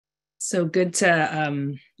So good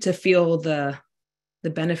to feel the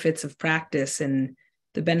benefits of practice and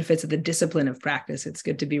the benefits of the discipline of practice. It's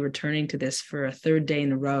good to be returning to this for a third day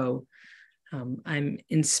in a row. I'm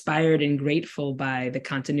inspired and grateful by the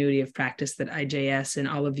continuity of practice that IJS and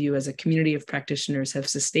all of you as a community of practitioners have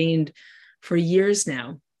sustained for years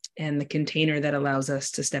now, and the container that allows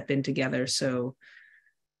us to step in together. So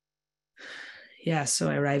I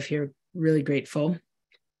arrive here really grateful.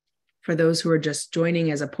 For those who are just joining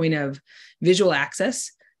as a point of visual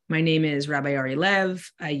access, my name is Rabbi Ari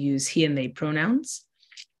Lev. I use he and they pronouns,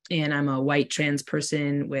 and I'm a white trans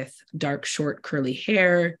person with dark, short, curly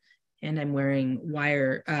hair, and I'm wearing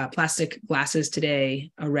plastic glasses today,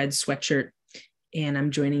 a red sweatshirt, and I'm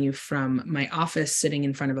joining you from my office sitting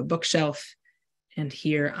in front of a bookshelf and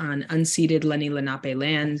here on unceded Lenni Lenape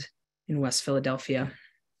land in West Philadelphia.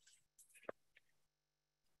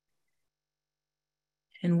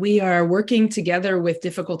 And we are working together with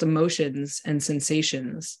difficult emotions and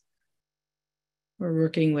sensations. We're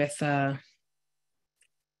working with that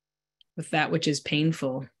which is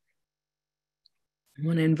painful. I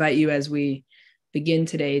want to invite you as we begin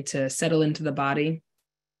today to settle into the body.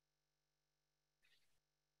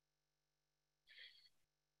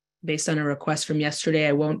 Based on a request from yesterday,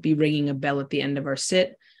 I won't be ringing a bell at the end of our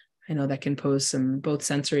sit. I know that can pose some both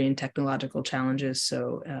sensory and technological challenges.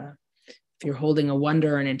 So if you're holding a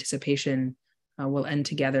wonder or an anticipation, we'll end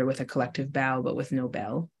together with a collective bow, but with no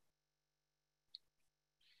bell.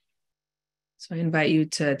 So I invite you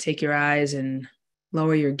to take your eyes and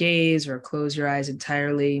lower your gaze or close your eyes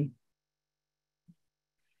entirely.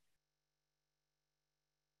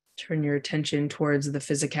 Turn your attention towards the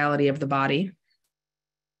physicality of the body.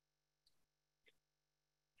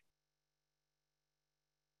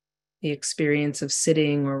 The experience of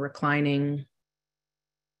sitting or reclining.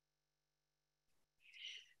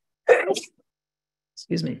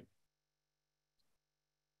 Excuse me.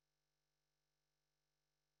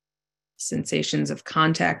 Sensations of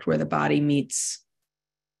contact where the body meets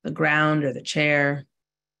the ground or the chair.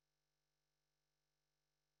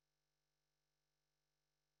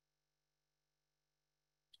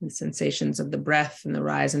 And sensations of the breath and the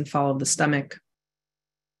rise and fall of the stomach.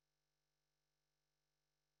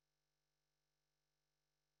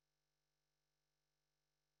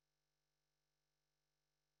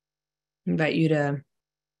 I invite you to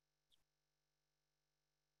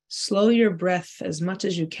slow your breath as much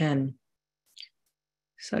as you can,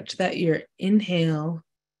 such that your inhale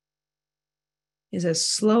is as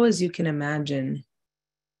slow as you can imagine,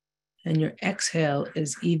 and your exhale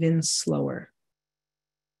is even slower.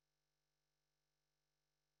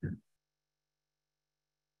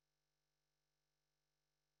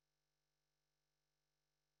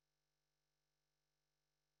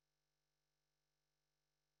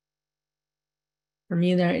 For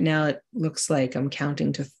me right now, it looks like I'm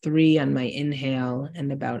counting to 3 on my inhale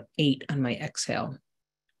and about 8 on my exhale.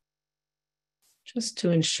 Just to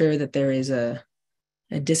ensure that there is a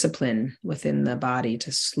discipline within the body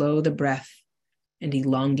to slow the breath and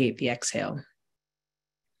elongate the exhale.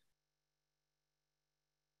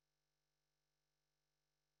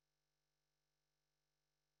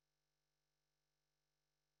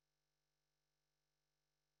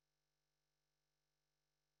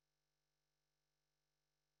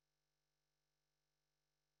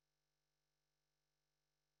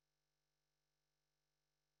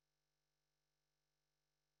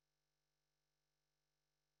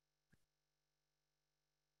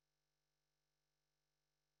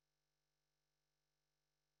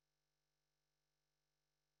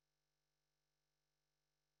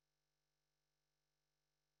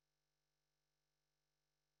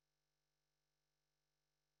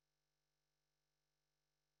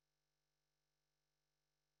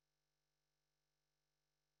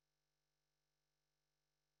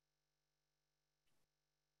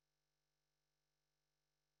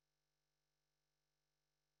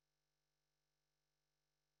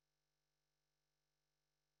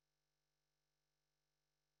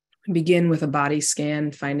 Begin with a body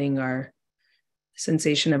scan, finding our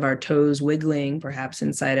sensation of our toes wiggling, perhaps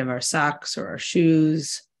inside of our socks or our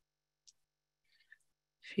shoes.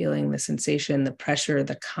 Feeling the sensation, the pressure,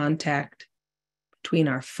 the contact between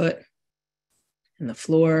our foot and the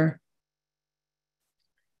floor.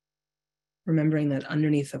 Remembering that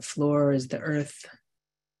underneath the floor is the earth,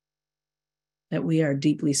 that we are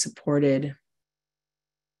deeply supported,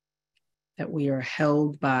 that we are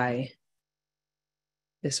held by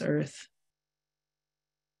this earth.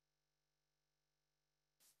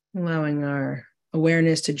 Allowing our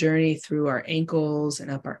awareness to journey through our ankles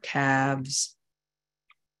and up our calves.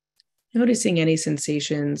 Noticing any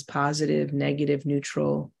sensations, positive, negative,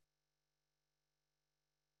 neutral,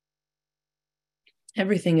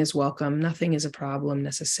 Everything is welcome. Nothing is a problem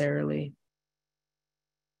necessarily.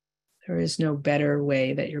 There is no better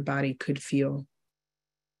way that your body could feel.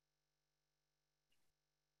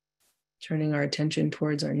 Turning our attention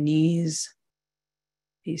towards our knees,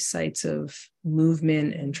 these sites of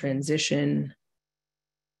movement and transition.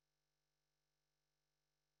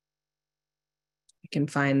 You can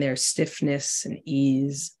find their stiffness and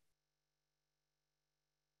ease.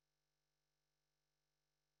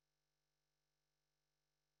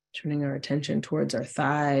 Turning our attention towards our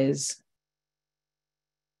thighs.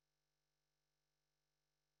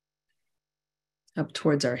 Up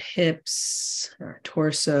towards our hips, our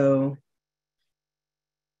torso.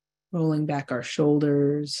 Rolling back our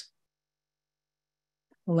shoulders.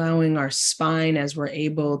 Allowing our spine, as we're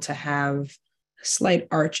able, to have a slight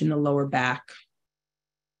arch in the lower back.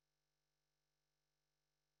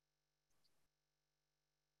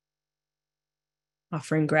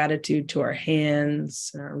 Offering gratitude to our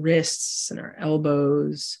hands, and our wrists, and our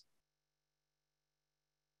elbows.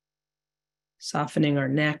 Softening our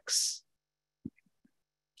necks.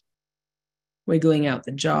 Wiggling out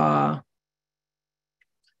the jaw.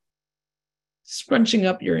 Scrunching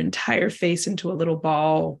up your entire face into a little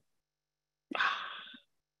ball. And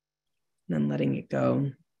then letting it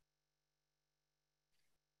go.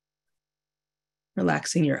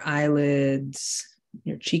 Relaxing your eyelids,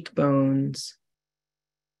 your cheekbones.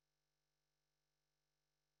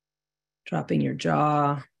 Dropping your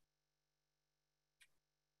jaw.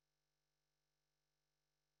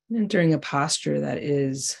 Entering a posture that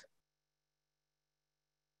is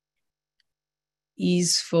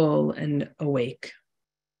easeful and awake.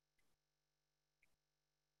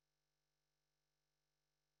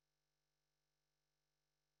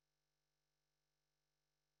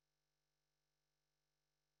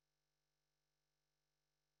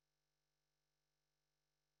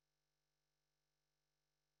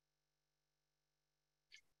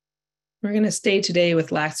 We're going to stay today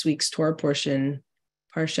with last week's Torah portion,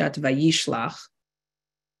 Parshat Vayishlach,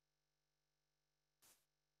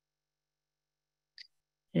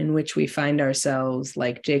 in which we find ourselves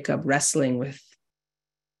like Jacob wrestling with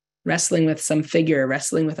some figure,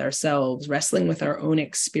 wrestling with ourselves, wrestling with our own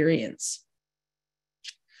experience.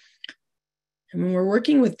 And when we're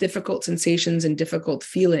working with difficult sensations and difficult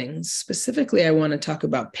feelings, specifically, I want to talk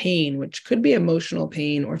about pain, which could be emotional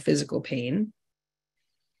pain or physical pain.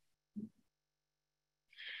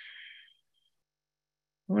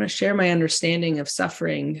 I want to share my understanding of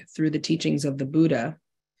suffering through the teachings of the Buddha,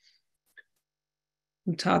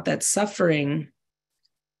 who taught that suffering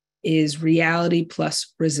is reality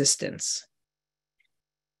plus resistance.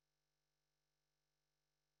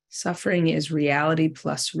 Suffering is reality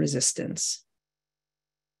plus resistance.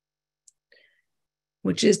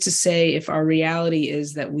 Which is to say, if our reality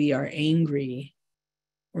is that we are angry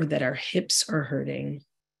or that our hips are hurting,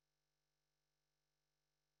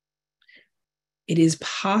 it is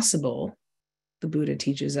possible, the Buddha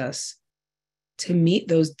teaches us, to meet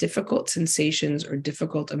those difficult sensations or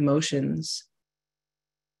difficult emotions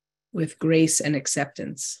with grace and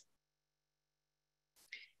acceptance.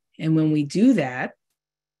 And when we do that,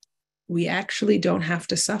 we actually don't have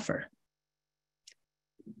to suffer.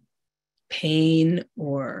 Pain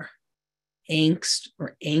or angst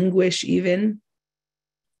or anguish, even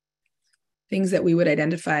things that we would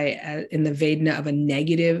identify as in the Vedana of a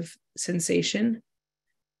negative sensation,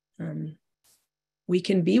 we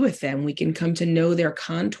can be with them. We can come to know their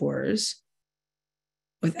contours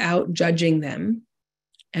without judging them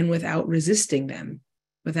and without resisting them,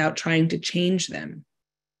 without trying to change them.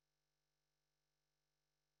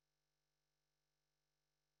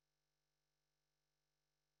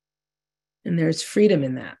 And there's freedom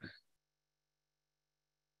in that.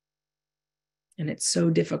 And it's so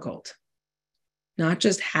difficult. Not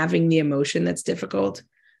just having the emotion that's difficult,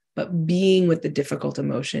 but being with the difficult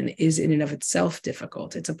emotion is in and of itself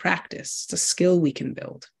difficult. It's a practice. It's a skill we can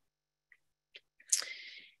build.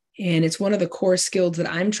 And it's one of the core skills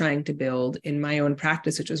that I'm trying to build in my own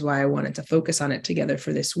practice, which is why I wanted to focus on it together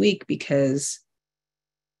for this week, because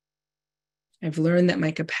I've learned that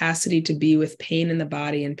my capacity to be with pain in the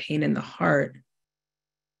body and pain in the heart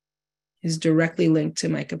is directly linked to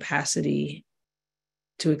my capacity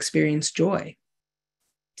to experience joy,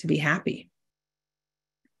 to be happy.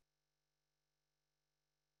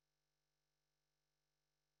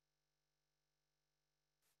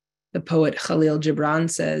 The poet Khalil Gibran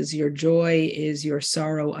says, "Your joy is your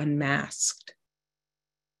sorrow unmasked."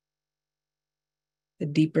 The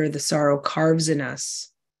deeper the sorrow carves in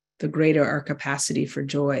us, the greater our capacity for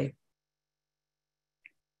joy.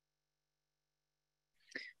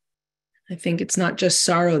 I think it's not just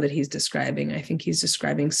sorrow that he's describing. I think he's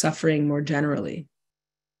describing suffering more generally.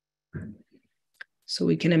 So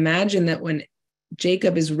we can imagine that when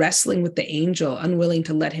Jacob is wrestling with the angel, unwilling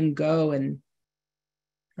to let him go, and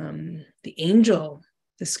the angel,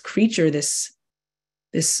 this creature, this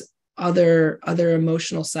other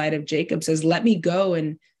emotional side of Jacob says, "Let me go."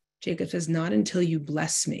 And Jacob says, "Not until you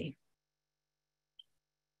bless me."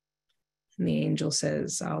 And the angel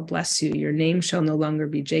says, "I'll bless you. Your name shall no longer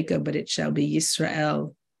be Jacob, but it shall be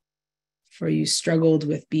Yisrael. For you struggled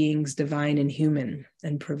with beings divine and human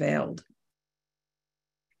and prevailed."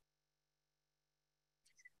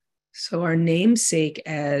 So our namesake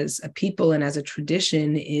as a people and as a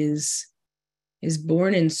tradition is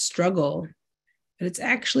born in struggle, but it's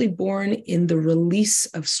actually born in the release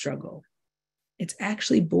of struggle. It's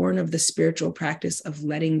actually born of the spiritual practice of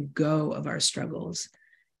letting go of our struggles.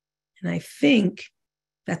 And I think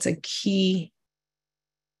that's a key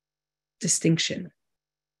distinction.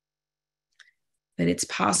 That it's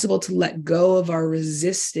possible to let go of our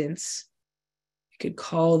resistance. You could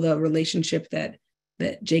call the relationship that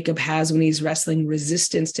Jacob has when he's wrestling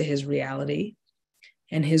resistance to his reality,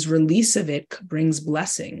 and his release of it brings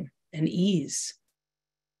blessing and ease.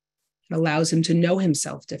 It allows him to know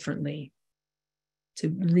himself differently, to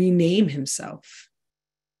rename himself.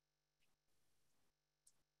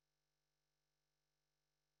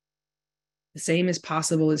 The same is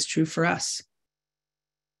possible is true for us.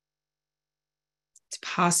 It's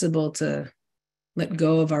possible to let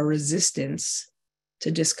go of our resistance to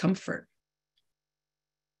discomfort.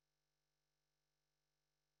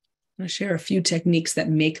 I'm going to share a few techniques that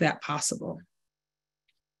make that possible.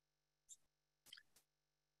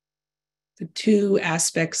 The two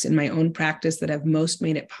aspects in my own practice that have most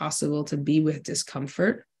made it possible to be with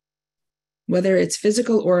discomfort, whether it's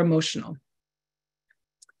physical or emotional,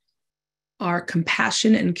 are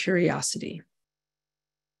compassion and curiosity.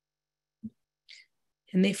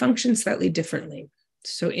 And they function slightly differently.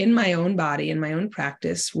 So in my own body, in my own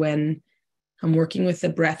practice, when I'm working with the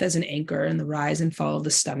breath as an anchor and the rise and fall of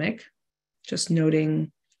the stomach, just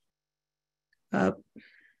noting up,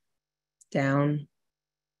 down,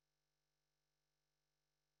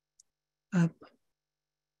 up,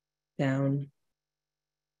 down.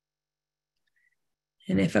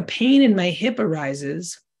 And if a pain in my hip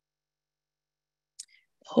arises,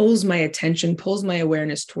 pulls my attention, pulls my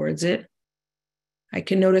awareness towards it, I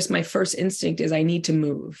can notice my first instinct is I need to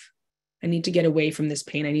move. I need to get away from this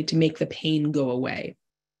pain. I need to make the pain go away.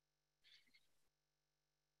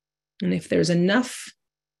 And if there's enough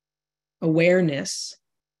awareness,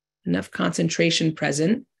 enough concentration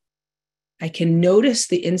present, I can notice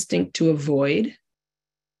the instinct to avoid,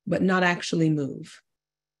 but not actually move.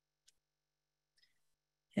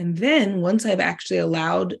 And then once I've actually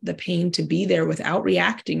allowed the pain to be there without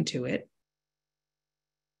reacting to it,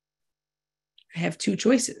 I have two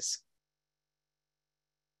choices.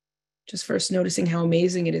 Just first noticing how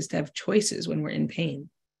amazing it is to have choices when we're in pain.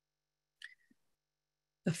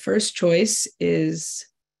 The first choice is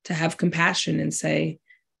to have compassion and say,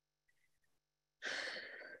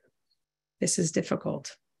 this is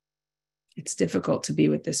difficult. It's difficult to be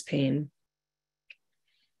with this pain.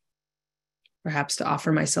 Perhaps to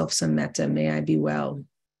offer myself some metta. May I be well.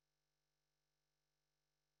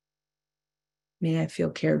 May I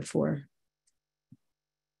feel cared for.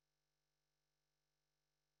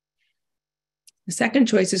 The second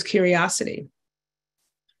choice is curiosity.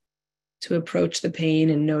 To approach the pain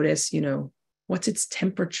and notice, what's its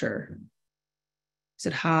temperature? Is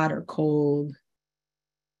it hot or cold?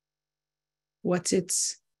 What's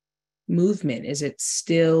its movement? Is it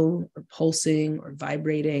still or pulsing or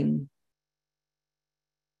vibrating?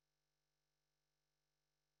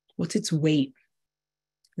 What's its weight?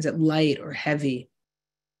 Is it light or heavy?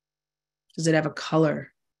 Does it have a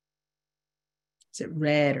color? Is it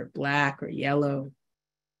red or black or yellow?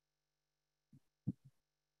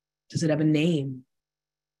 Does it have a name?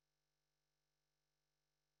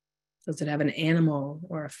 Does it have an animal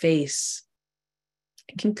or a face?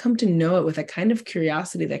 I can come to know it with a kind of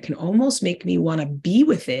curiosity that can almost make me want to be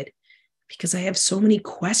with it because I have so many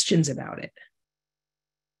questions about it.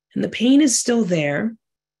 And the pain is still there.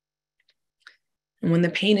 And when the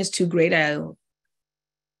pain is too great, I'll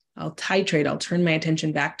titrate. I'll turn my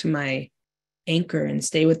attention back to my anchor and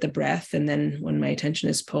stay with the breath. And then when my attention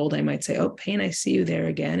is pulled, I might say, oh, pain, I see you there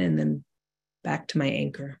again. And then back to my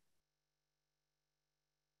anchor.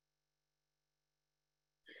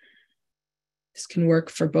 This can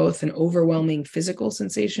work for both an overwhelming physical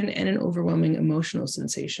sensation and an overwhelming emotional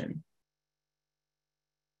sensation.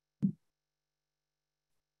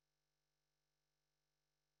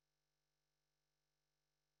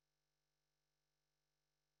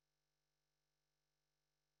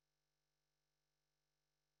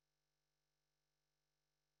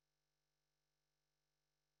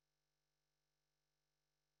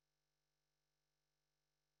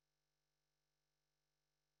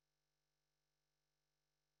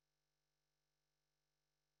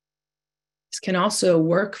 This can also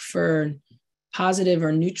work for positive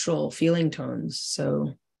or neutral feeling tones.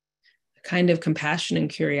 So the kind of compassion and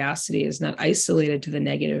curiosity is not isolated to the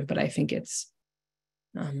negative, but I think it's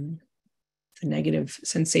the negative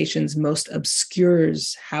sensations most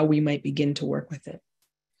obscures how we might begin to work with it.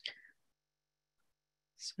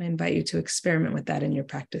 So I invite you to experiment with that in your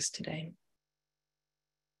practice today.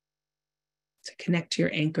 To connect to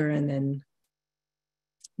your anchor and then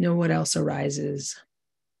know what else arises,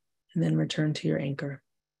 and then return to your anchor.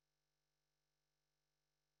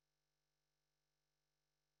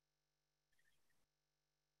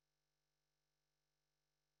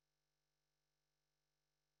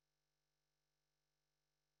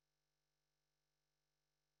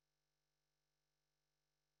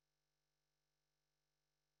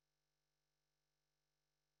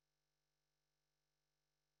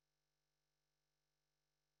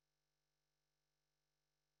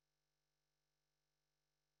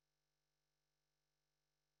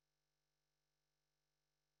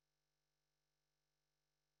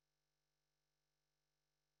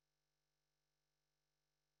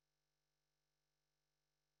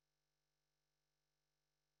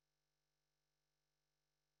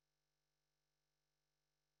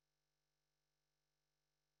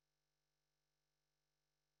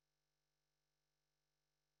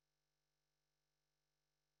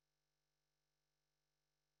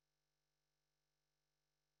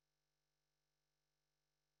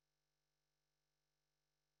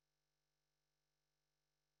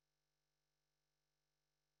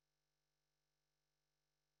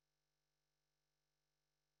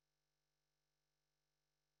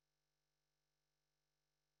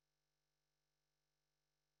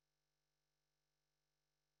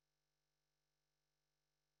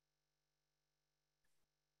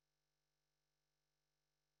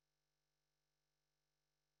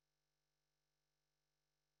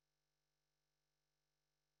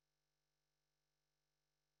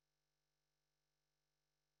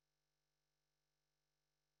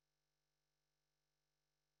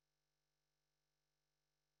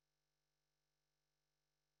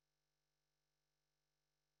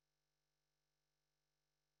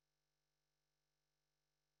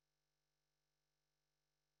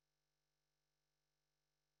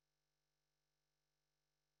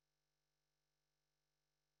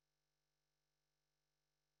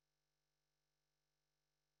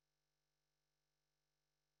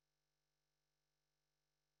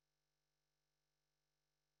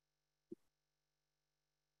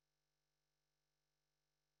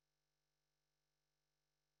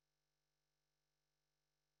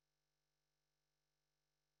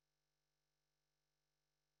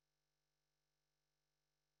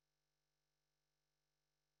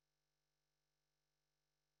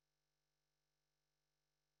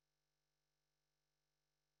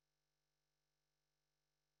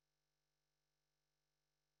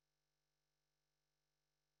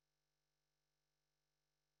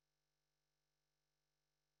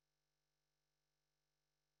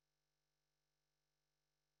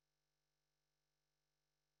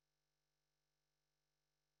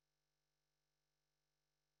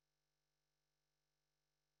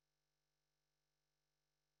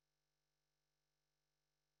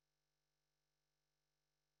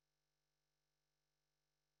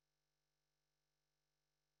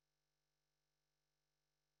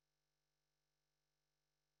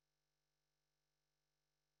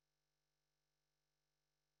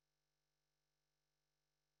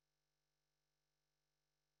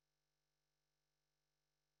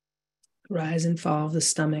 Rise and fall of the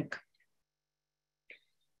stomach.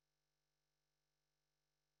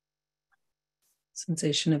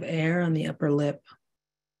 Sensation of air on the upper lip.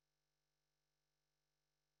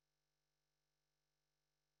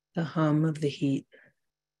 The hum of the heat.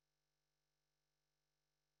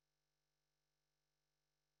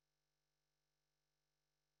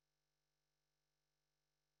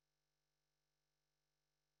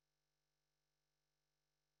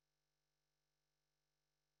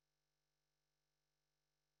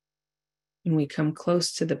 When we come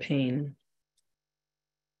close to the pain,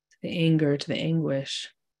 to the anger, to the anguish,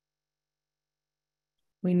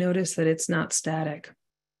 we notice that it's not static,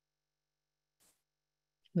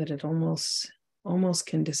 that it almost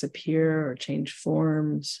can disappear or change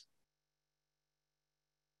forms.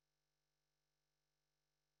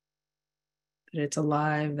 That it's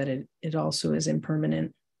alive, that it also is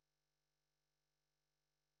impermanent.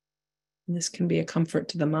 And this can be a comfort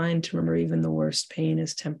to the mind to remember even the worst pain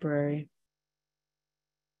is temporary.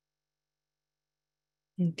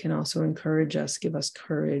 It can also encourage us, give us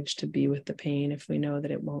courage to be with the pain if we know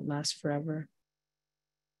that it won't last forever.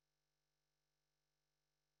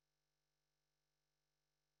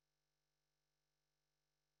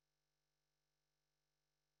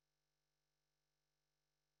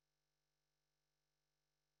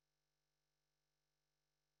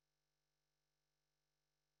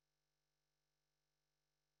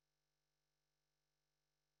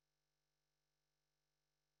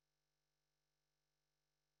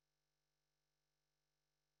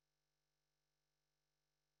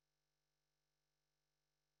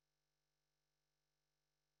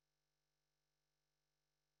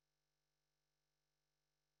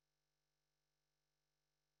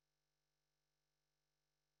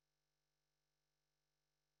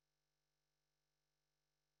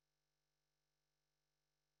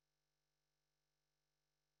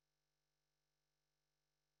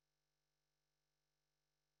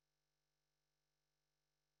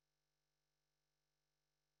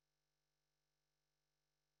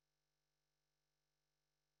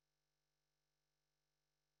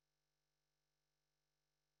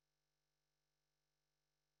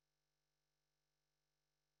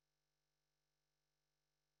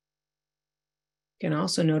 You can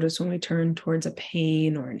also notice when we turn towards a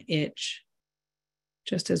pain or an itch,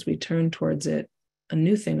 just as we turn towards it, a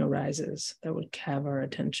new thing arises that would have our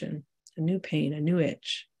attention, a new pain, a new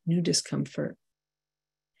itch, new discomfort.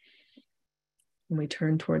 When we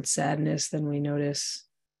turn towards sadness, then we notice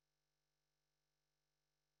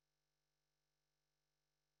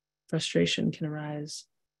frustration can arise.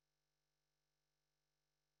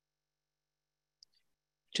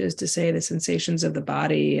 Which is to say, the sensations of the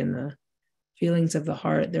body and the feelings of the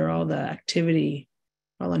heart, they're all the activity,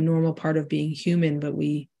 all a normal part of being human, but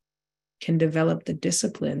we can develop the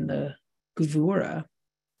discipline, the gvura,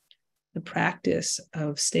 the practice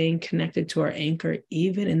of staying connected to our anchor,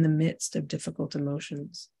 even in the midst of difficult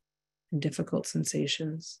emotions and difficult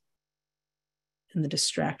sensations and the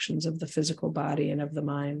distractions of the physical body and of the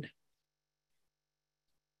mind.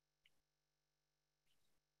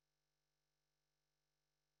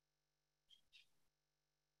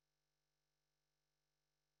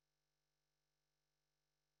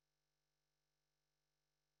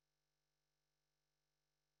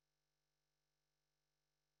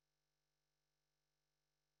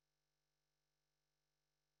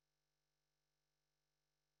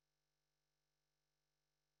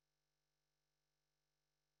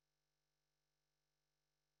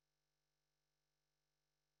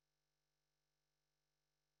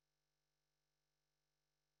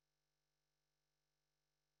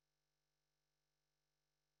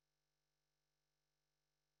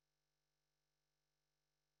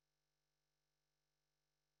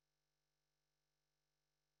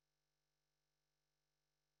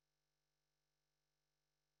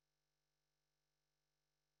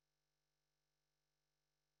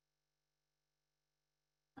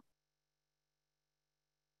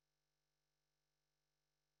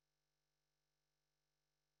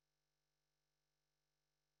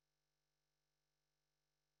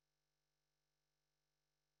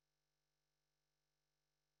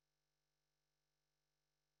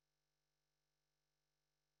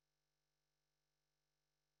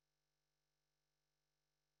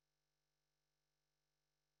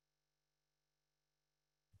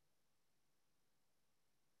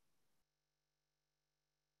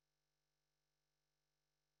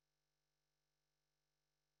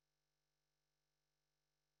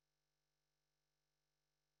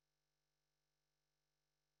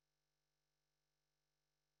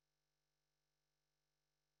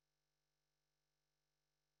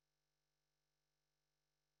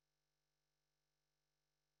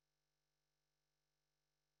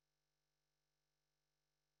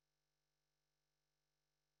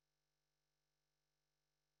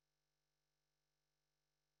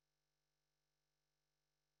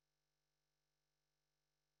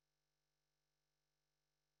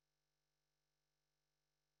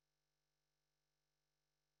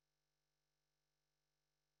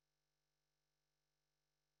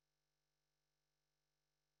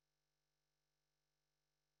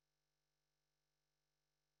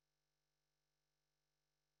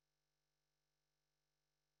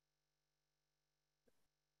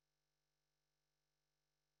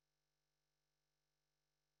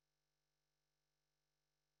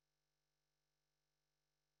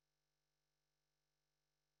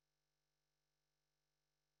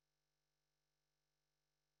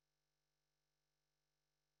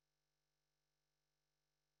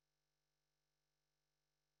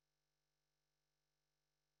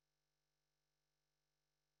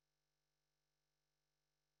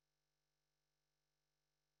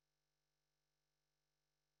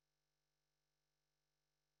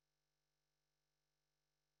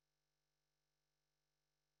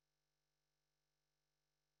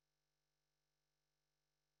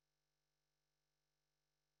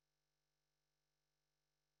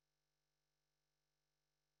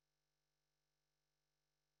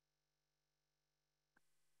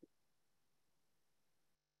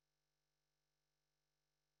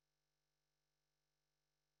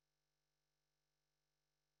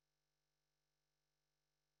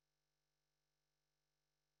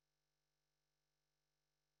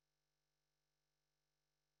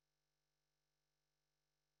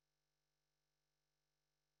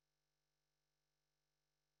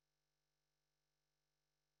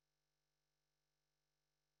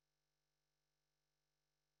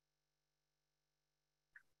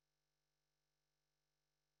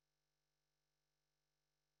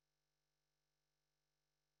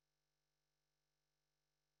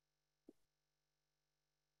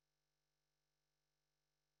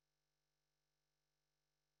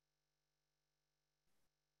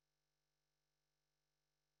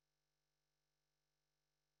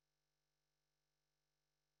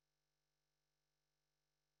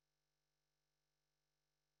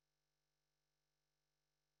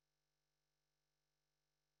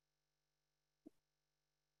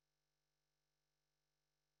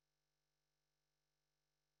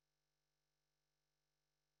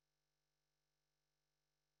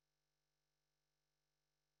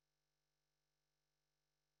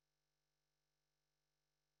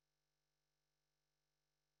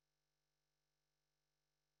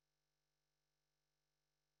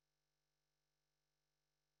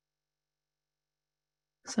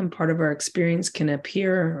 some part of our experience can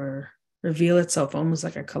appear or reveal itself almost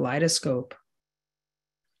like a kaleidoscope.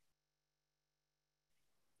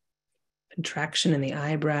 Contraction in the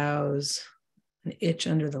eyebrows, an itch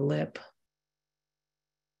under the lip,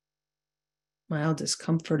 mild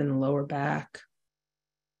discomfort in the lower back.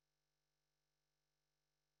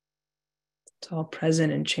 It's all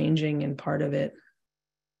present and changing and part of it.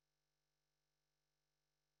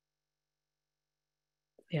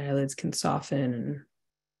 The eyelids can soften and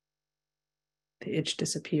the itch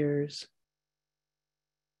disappears.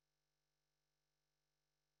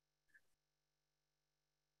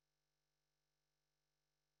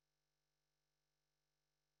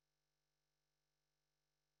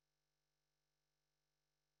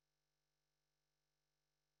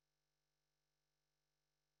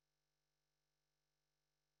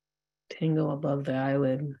 Tingle above the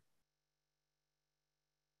eyelid.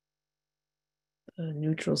 A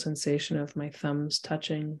neutral sensation of my thumbs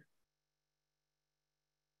touching.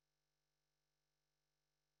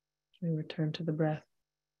 We return to the breath.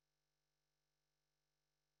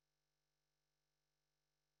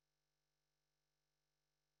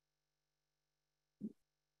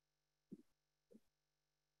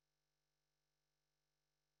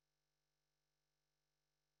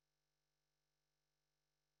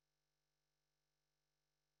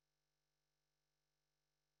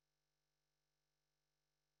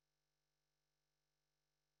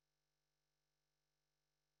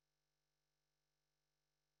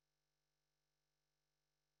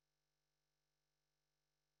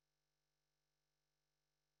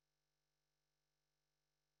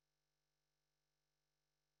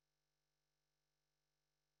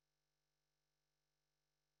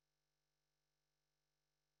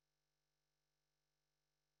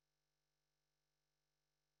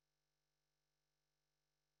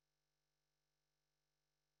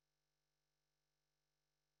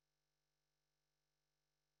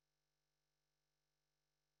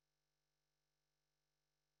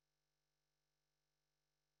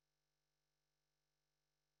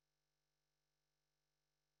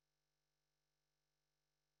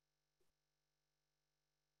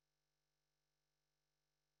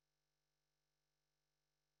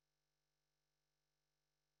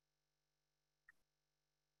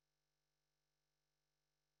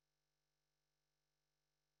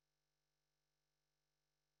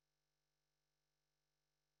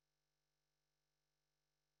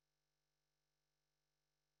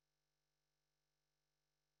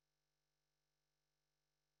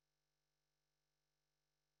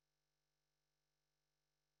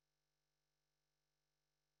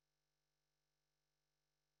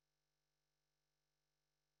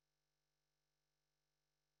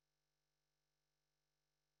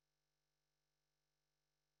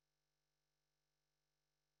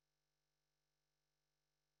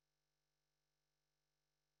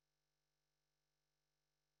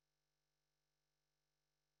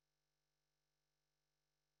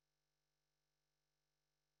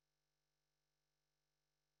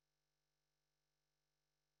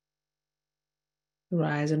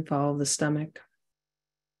 Rise and fall of the stomach.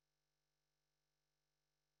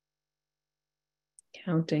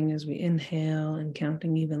 Counting as we inhale and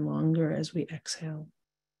counting even longer as we exhale.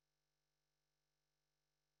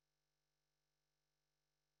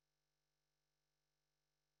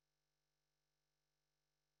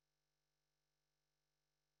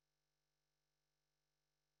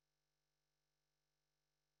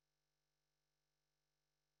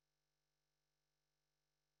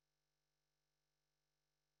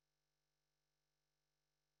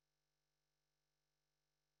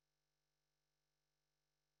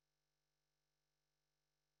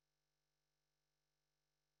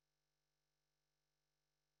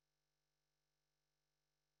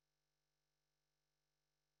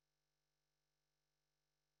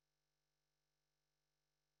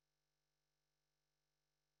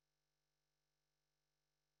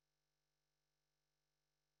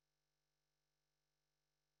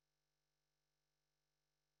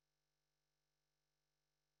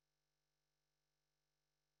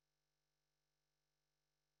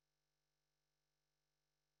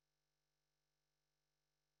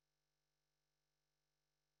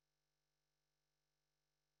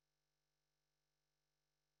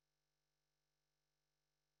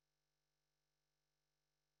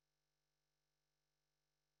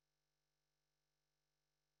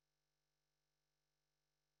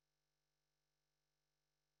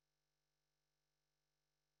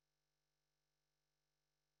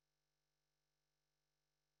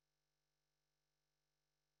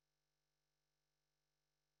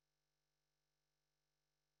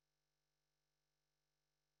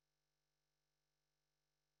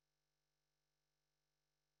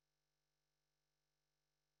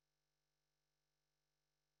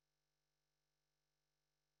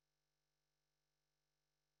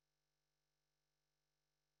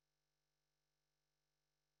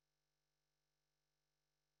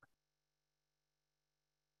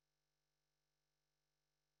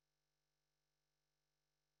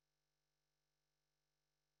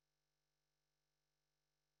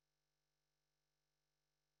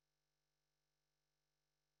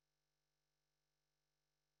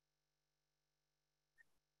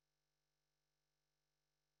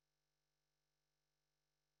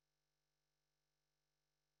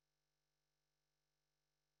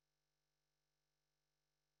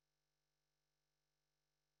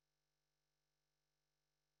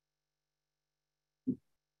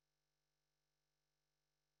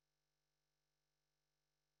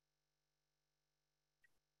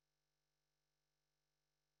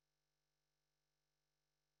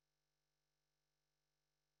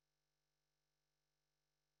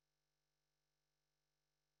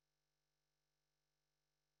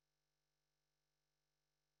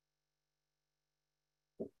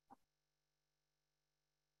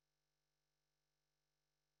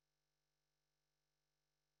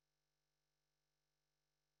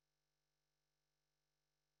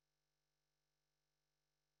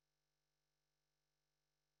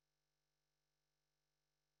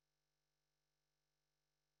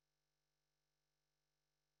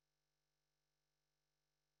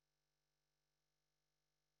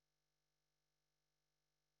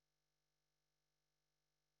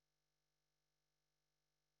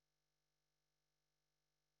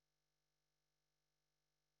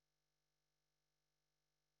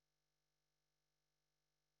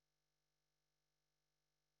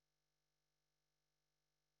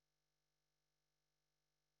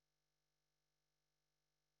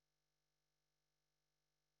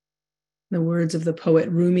 The words of the poet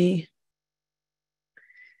Rumi.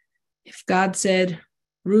 If God said,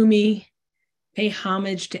 Rumi, pay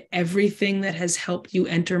homage to everything that has helped you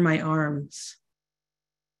enter my arms,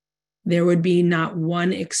 there would be not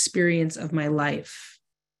one experience of my life,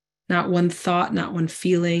 not one thought, not one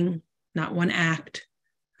feeling, not one act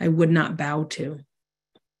I would not bow to.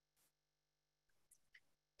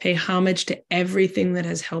 Pay homage to everything that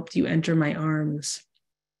has helped you enter my arms.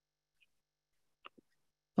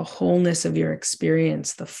 The wholeness of your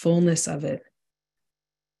experience, the fullness of it.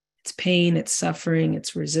 Its pain, its suffering,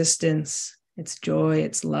 its resistance, its joy,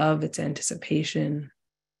 its love, its anticipation.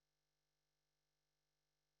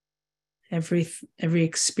 Every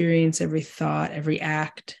experience, every thought, every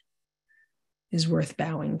act is worth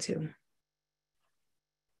bowing to.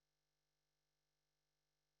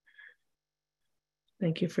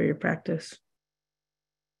 Thank you for your practice.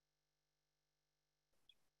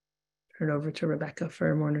 Turn it over to Rebecca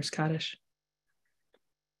for Mourner's Kaddish.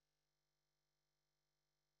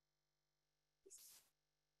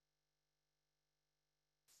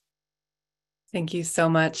 Thank you so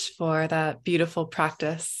much for that beautiful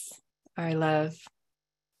practice, our love.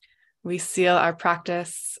 We seal our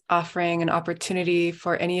practice offering an opportunity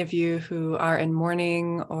for any of you who are in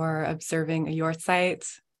mourning or observing a yahrzeit,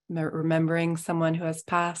 remembering someone who has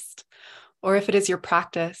passed, or if it is your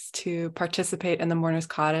practice to participate in the Mourner's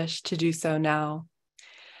Kaddish, to do so now.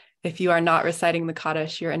 If you are not reciting the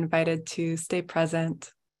Kaddish, you're invited to stay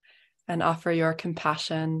present and offer your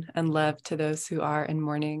compassion and love to those who are in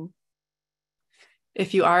mourning.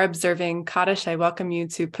 If you are observing Kaddish, I welcome you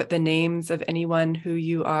to put the names of anyone who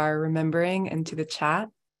you are remembering into the chat.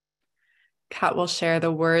 Kat will share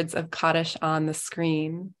the words of Kaddish on the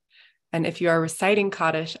screen. And if you are reciting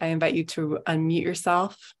Kaddish, I invite you to unmute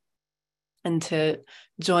yourself and to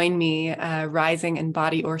join me, rising in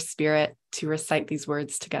body or spirit, to recite these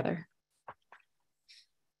words together.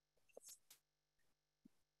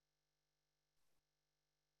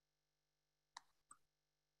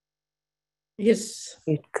 Yes.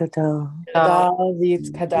 Yitkata,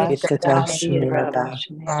 Yitkata, Yitkata, Shmiraba,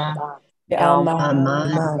 Alma,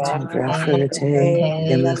 Mata, Grafenate,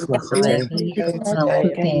 Yemach Machate,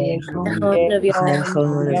 Chayachon of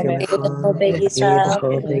Yomachon, Yedachol Be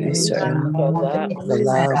Yisrael,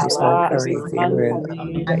 Valav Yisrael Kari, Vimrim,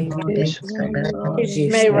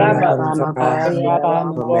 Yishmer Rabban Vabach,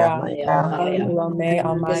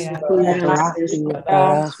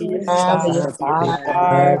 Barach, Shahar,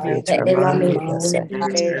 Yitraman, Yase,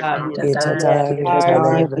 Yitadar,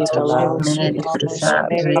 Yitale, Vitala, Shri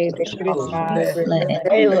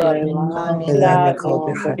Elamiko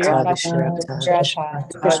Bichata Bishirata,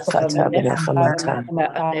 Chata Benechamata,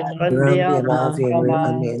 Ram Yamavi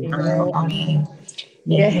Amin,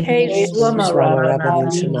 Shlama Rabbanim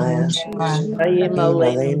Shemaya,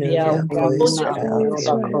 Imalenu V'Yakol Yisrael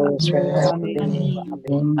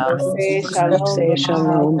Say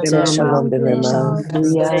shalom, Say Shalom B'Memav,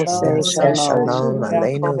 say Say shalom, Shalom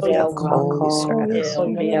Aleinu V'Yakol Yisrael,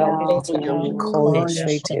 Kol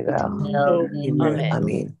Yeshvei Teva, Yimru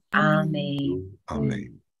Amin.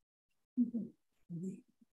 Amen.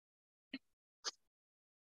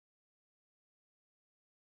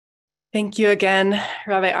 Thank you again,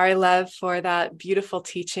 Rabbi Ari Lev, for that beautiful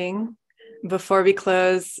teaching. Before we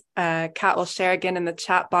close, Kat will share again in the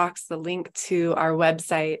chat box the link to our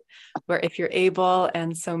website, where if you're able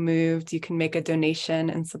and so moved, you can make a donation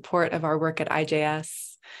in support of our work at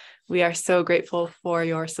IJS. We are so grateful for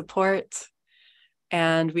your support,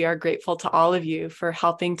 and we are grateful to all of you for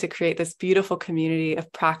helping to create this beautiful community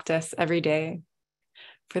of practice every day.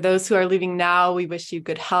 For those who are leaving now, we wish you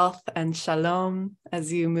good health and shalom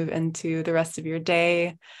as you move into the rest of your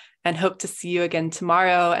day, and hope to see you again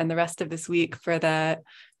tomorrow and the rest of this week for the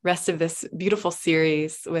rest of this beautiful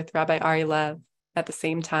series with Rabbi Ari Lev at the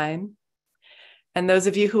same time. And those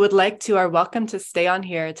of you who would like to are welcome to stay on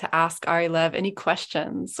here to ask Ari Lev any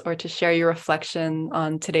questions or to share your reflection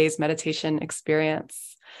on today's meditation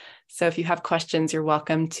experience. So if you have questions, you're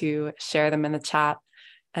welcome to share them in the chat,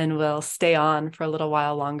 and we'll stay on for a little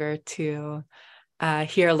while longer to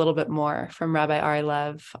hear a little bit more from Rabbi Ari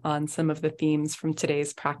Lev on some of the themes from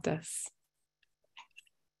today's practice.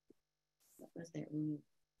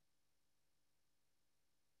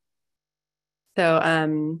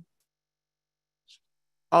 So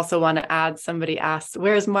also want to add, somebody asked,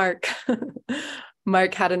 where's Mark?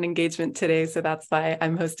 Mark had an engagement today, so that's why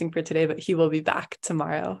I'm hosting for today, but he will be back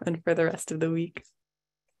tomorrow and for the rest of the week.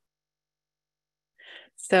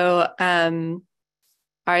 So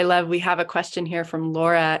Ari Lev, we have a question here from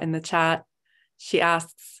Laura in the chat. She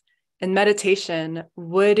asks, in meditation,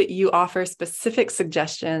 would you offer specific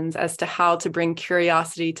suggestions as to how to bring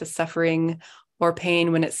curiosity to suffering or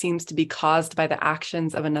pain when it seems to be caused by the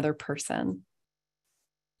actions of another person?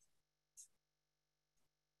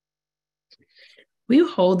 Will you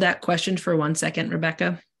hold that question for 1 second,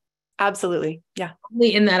 Rebecca? Absolutely. Yeah.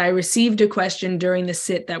 Only in that I received a question during the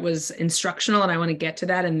sit that was instructional, and I want to get to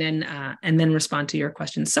that and then respond to your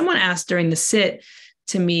question. Someone asked during the sit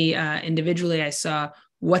to me individually, I saw,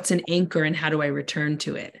 what's an anchor and how do I return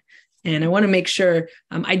to it? And I want to make sure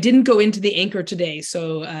I didn't go into the anchor today.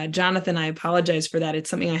 So Jonathan, I apologize for that. It's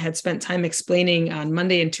something I had spent time explaining on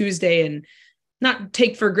Monday and Tuesday and not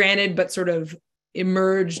take for granted, but sort of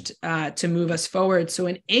emerged to move us forward. So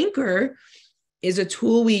an anchor is a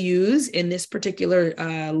tool we use in this particular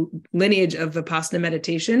lineage of Vipassana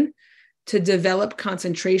meditation to develop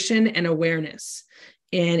concentration and awareness.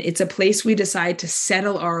 And it's a place we decide to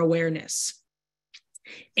settle our awareness.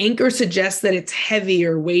 Anchor suggests that it's heavy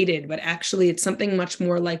or weighted, but actually it's something much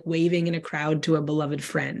more like waving in a crowd to a beloved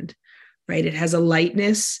friend, right? It has a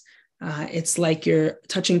lightness. It's like you're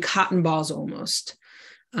touching cotton balls almost.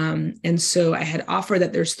 And so I had offered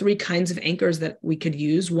that there's 3 kinds of anchors that we could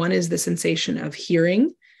use. One is the sensation of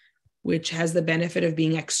hearing, which has the benefit of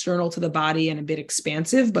being external to the body and a bit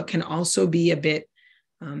expansive, but can also be a bit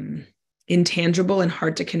intangible and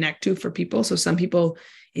hard to connect to for people. So some people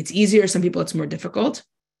it's easier, some people it's more difficult.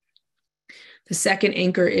 The second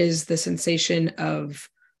anchor is the sensation of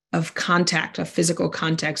contact, of physical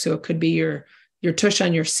contact. So it could be your tush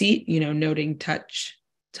on your seat, noting touch,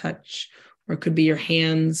 or it could be your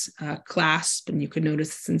hands clasped, and you could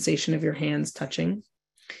notice the sensation of your hands touching.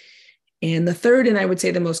 And the third, and I would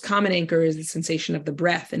say the most common anchor, is the sensation of the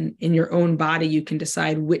breath. And in your own body, you can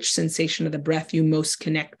decide which sensation of the breath you most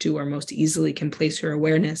connect to or most easily can place your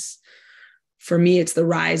awareness. For me, it's the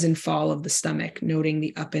rise and fall of the stomach, noting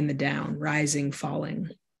the up and the down, rising,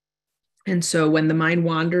 falling. And so when the mind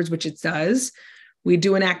wanders, which it does, we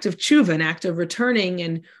do an act of tshuva, an act of returning.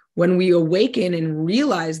 And when we awaken and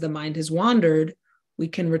realize the mind has wandered, we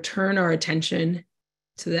can return our attention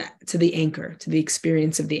to the anchor, to the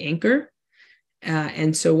experience of the anchor.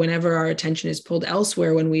 And so whenever our attention is pulled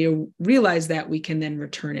elsewhere, when we realize that, we can then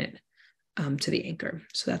return it to the anchor.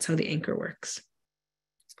 So that's how the anchor works.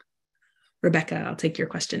 Rebecca, I'll take your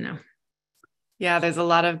question now. Yeah, there's a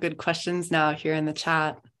lot of good questions now here in the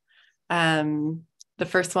chat. The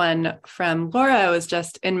first one from Laura was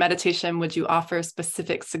just, in meditation, would you offer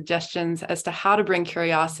specific suggestions as to how to bring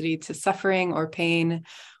curiosity to suffering or pain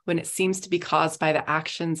when it seems to be caused by the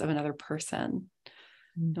actions of another person?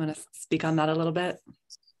 You want to speak on that a little bit?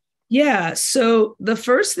 Yeah. So the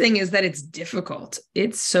first thing is that it's difficult.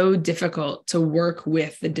 It's so difficult to work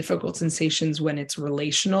with the difficult sensations when it's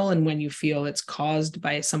relational and when you feel it's caused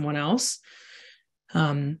by someone else.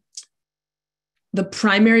 The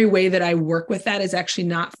primary way that I work with that is actually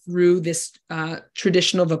not through this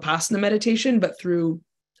traditional Vipassana meditation, but through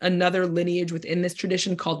another lineage within this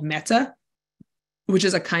tradition called metta, which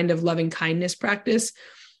is a kind of loving kindness practice.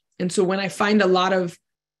 And so when I find a lot of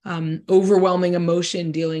overwhelming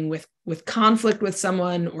emotion dealing with conflict with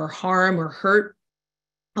someone or harm or hurt,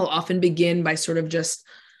 I'll often begin by sort of just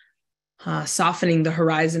softening the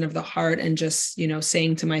horizon of the heart and just,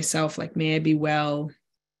 saying to myself, like, may I be well,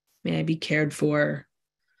 may I be cared for,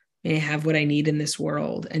 may I have what I need in this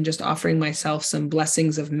world, and just offering myself some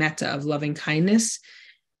blessings of metta, of loving kindness.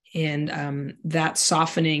 And that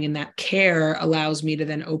softening and that care allows me to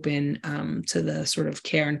then open to the sort of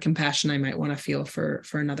care and compassion I might want to feel for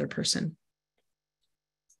another person.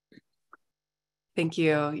 Thank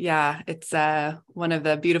you. Yeah, it's one of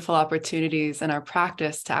the beautiful opportunities in our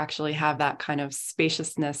practice to actually have that kind of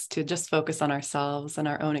spaciousness to just focus on ourselves and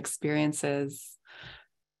our own experiences,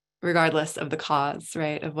 regardless of the cause,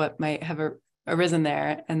 right, of what might have arisen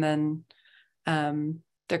there. And then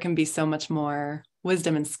there can be so much more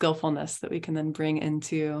wisdom and skillfulness that we can then bring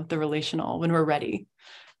into the relational when we're ready,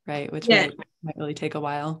 right? Which might really take a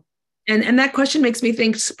while. And that question makes me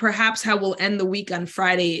think perhaps how we'll end the week on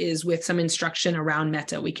Friday is with some instruction around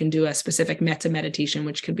metta. We can do a specific metta meditation,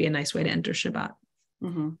 which could be a nice way to enter Shabbat.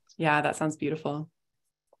 Mm-hmm. Yeah, that sounds beautiful.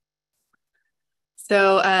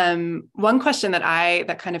 So one question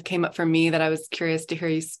that kind of came up for me that I was curious to hear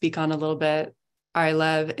you speak on a little bit, Ari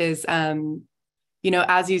Lev, is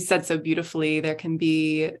as you said so beautifully, there can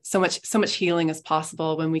be so much healing as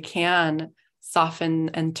possible when we can soften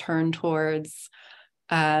and turn towards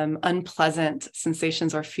unpleasant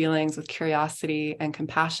sensations or feelings with curiosity and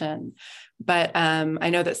compassion. But I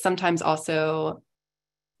know that sometimes also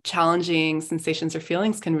challenging sensations or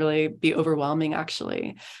feelings can really be overwhelming,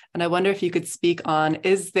 actually. And I wonder if you could speak on,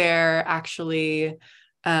 is there actually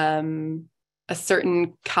a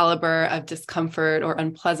certain caliber of discomfort or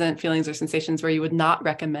unpleasant feelings or sensations where you would not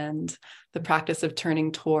recommend the practice of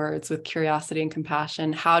turning towards with curiosity and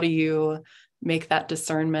compassion? How do you make that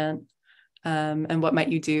discernment? And what might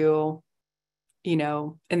you do, in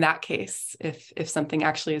that case, if something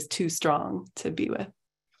actually is too strong to be with?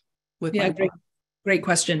 Yeah, great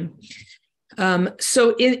question.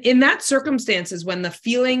 So in that circumstances, when the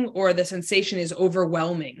feeling or the sensation is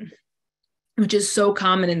overwhelming, which is so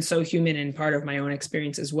common and so human and part of my own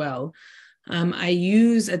experience as well, I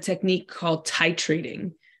use a technique called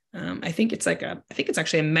titrating. I think it's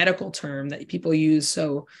actually a medical term that people use.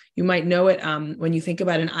 So you might know it when you think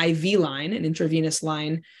about an IV line, an intravenous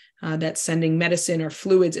line that's sending medicine or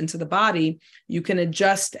fluids into the body. You can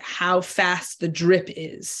adjust how fast the drip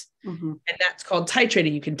is. Mm-hmm. And that's called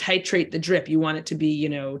titrating. You can titrate the drip. You want it to be,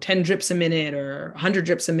 10 drips a minute or 100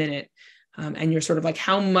 drips a minute. And you're sort of like,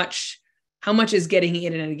 how much is getting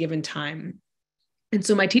in at a given time? And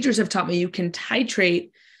so my teachers have taught me you can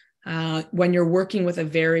titrate when you're working with a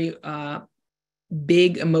very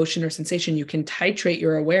big emotion or sensation. You can titrate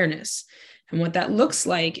your awareness. And what that looks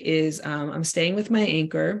like is I'm staying with my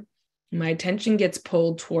anchor. My attention gets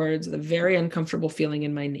pulled towards the very uncomfortable feeling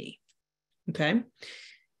in my knee. Okay.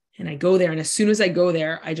 And I go there. And as soon as I go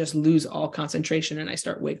there, I just lose all concentration and I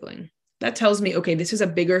start wiggling. That tells me, okay, this is a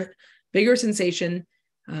bigger sensation.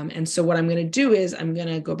 And so what I'm going to do is I'm going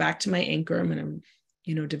to go back to my anchor. I'm going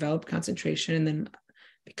to, develop concentration and then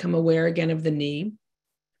become aware again of the knee,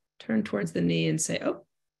 turn towards the knee and say, oh,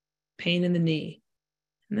 pain in the knee.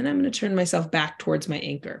 And then I'm going to turn myself back towards my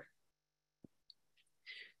anchor.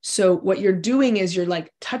 So what you're doing is you're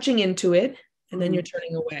like touching into it and then you're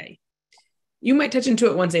turning away. You might touch into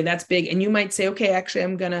it one day, that's big. And you might say, okay, actually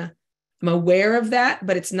I'm aware of that,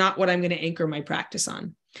 but it's not what I'm going to anchor my practice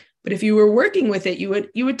on. But if you were working with it, you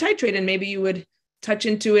would titrate and maybe you would touch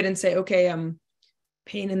into it and say, okay,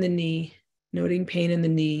 pain in the knee, noting pain in the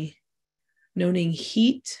knee, noting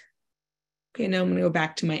heat. Okay, now I'm going to go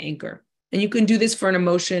back to my anchor. And you can do this for an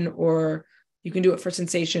emotion or you can do it for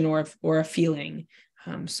sensation or a feeling.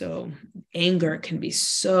 So anger can be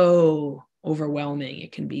so overwhelming.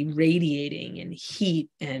 It can be radiating and heat,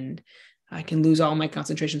 and I can lose all my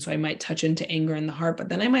concentration. So I might touch into anger in the heart, but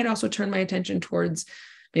then I might also turn my attention towards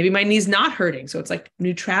maybe my knee's not hurting. So it's like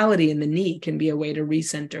neutrality in the knee can be a way to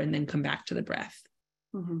recenter and then come back to the breath.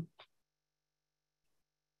 Mm-hmm.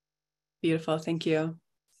 Beautiful. Thank you.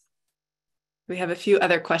 We have a few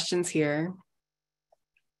other questions here.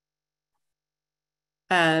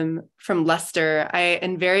 From Lester, I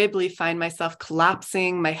invariably find myself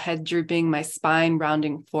collapsing, my head drooping, my spine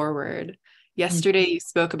rounding forward. Yesterday, you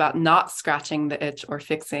spoke about not scratching the itch or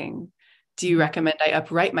fixing. Do you recommend I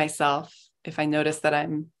upright myself if I notice that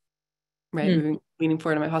I'm leaning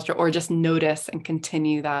forward in my posture, or just notice and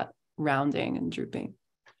continue that rounding and drooping?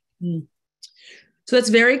 So that's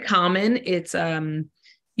very common. It's,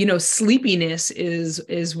 sleepiness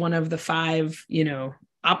is one of the 5,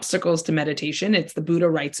 obstacles to meditation. It's the Buddha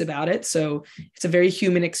writes about it. So it's a very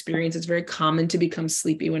human experience. It's very common to become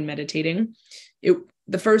sleepy when meditating.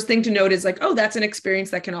 The first thing to note is like, oh, that's an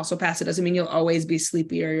experience that can also pass. It doesn't mean you'll always be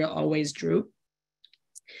sleepy or you'll always droop.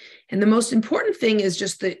 And the most important thing is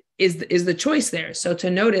just the choice there. So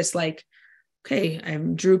to notice like, okay,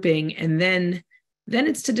 I'm drooping. And then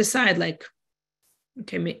it's to decide like,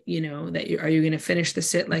 okay, are you going to finish the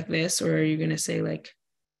sit like this? Or are you going to say like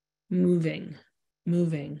moving?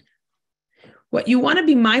 What you want to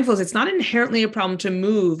be mindful is it's not inherently a problem to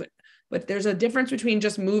move, but there's a difference between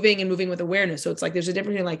just moving and moving with awareness. So it's like, there's a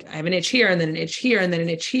difference between like, I have an itch here and then an itch here and then an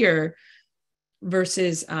itch here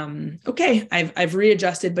versus, okay, I've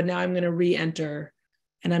readjusted, but now I'm going to re-enter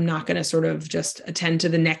and I'm not going to sort of just attend to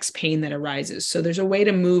the next pain that arises. So there's a way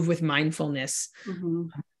to move with mindfulness. Mm-hmm.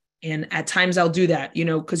 And at times I'll do that,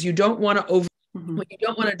 because you don't want to what you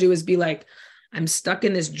don't want to do is be like, I'm stuck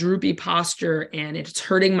in this droopy posture and it's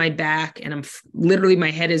hurting my back and literally my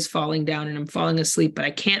head is falling down and I'm falling asleep, but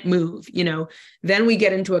I can't move, then we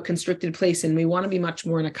get into a constricted place and we want to be much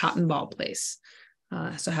more in a cotton ball place.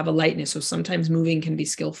 So have a lightness. So sometimes moving can be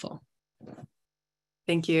skillful.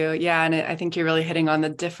 Thank you. Yeah. And I think you're really hitting on the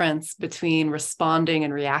difference between responding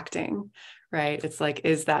and reacting, right? It's like,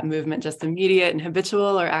 is that movement just immediate and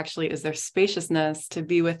habitual, or actually is there spaciousness to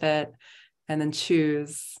be with it and then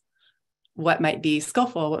choose what might be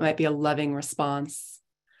skillful, what might be a loving response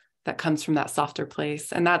that comes from that softer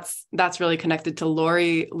place? And that's really connected to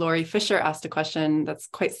Lori Fisher asked a question that's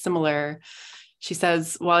quite similar. She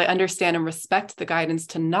says, while I understand and respect the guidance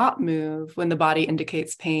to not move when the body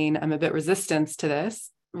indicates pain, I'm a bit resistant to this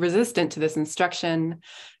instruction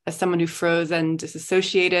as someone who froze and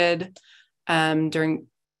disassociated during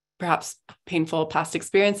perhaps painful past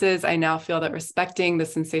experiences, I now feel that respecting the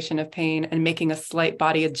sensation of pain and making a slight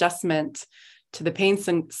body adjustment to the pain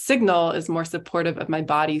signal is more supportive of my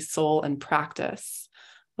body, soul, and practice,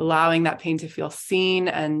 allowing that pain to feel seen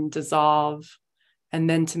and dissolve, and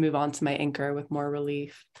then to move on to my anchor with more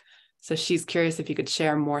relief. So she's curious if you could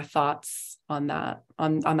share more thoughts on that,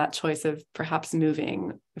 on that choice of perhaps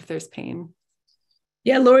moving if there's pain.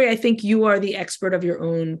 Yeah, Lori, I think you are the expert of your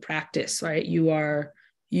own practice, right?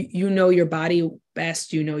 You know your body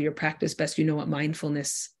best, you know your practice best, you know what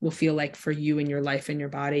mindfulness will feel like for you in your life and your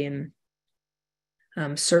body. And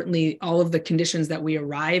certainly all of the conditions that we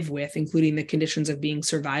arrive with, including the conditions of being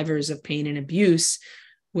survivors of pain and abuse,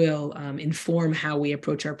 will inform how we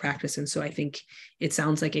approach our practice. And so I think it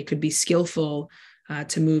sounds like it could be skillful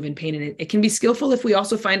to move in pain. And it can be skillful if we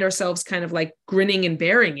also find ourselves kind of like grinning and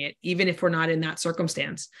bearing it, even if we're not in that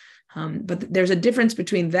circumstance. But there's a difference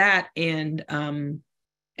between that and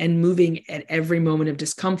moving at every moment of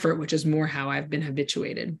discomfort, which is more how I've been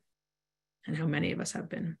habituated and how many of us have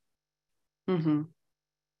been. Mm-hmm.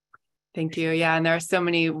 Thank you. Yeah. And there are so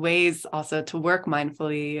many ways also to work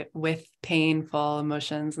mindfully with painful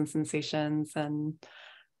emotions and sensations. And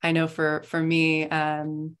I know for me,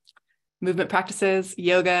 movement practices,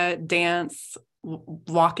 yoga, dance,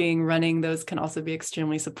 walking, running, those can also be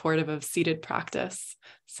extremely supportive of seated practice.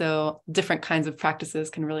 So different kinds of practices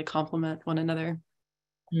can really complement one another.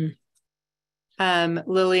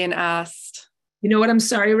 Lillian asked, you know what? I'm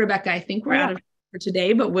sorry, Rebecca. I think we're out of for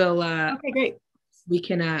today, but okay, great.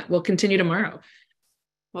 We'll continue tomorrow.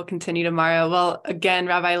 We'll continue tomorrow. Well, again,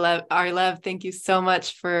 Rabbi Arlev, thank you so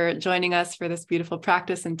much for joining us for this beautiful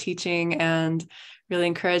practice and teaching, and really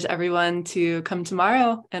encourage everyone to come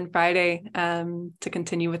tomorrow and Friday to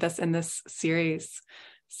continue with us in this series.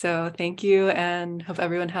 So thank you, and hope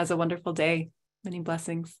everyone has a wonderful day. Many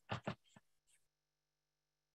blessings.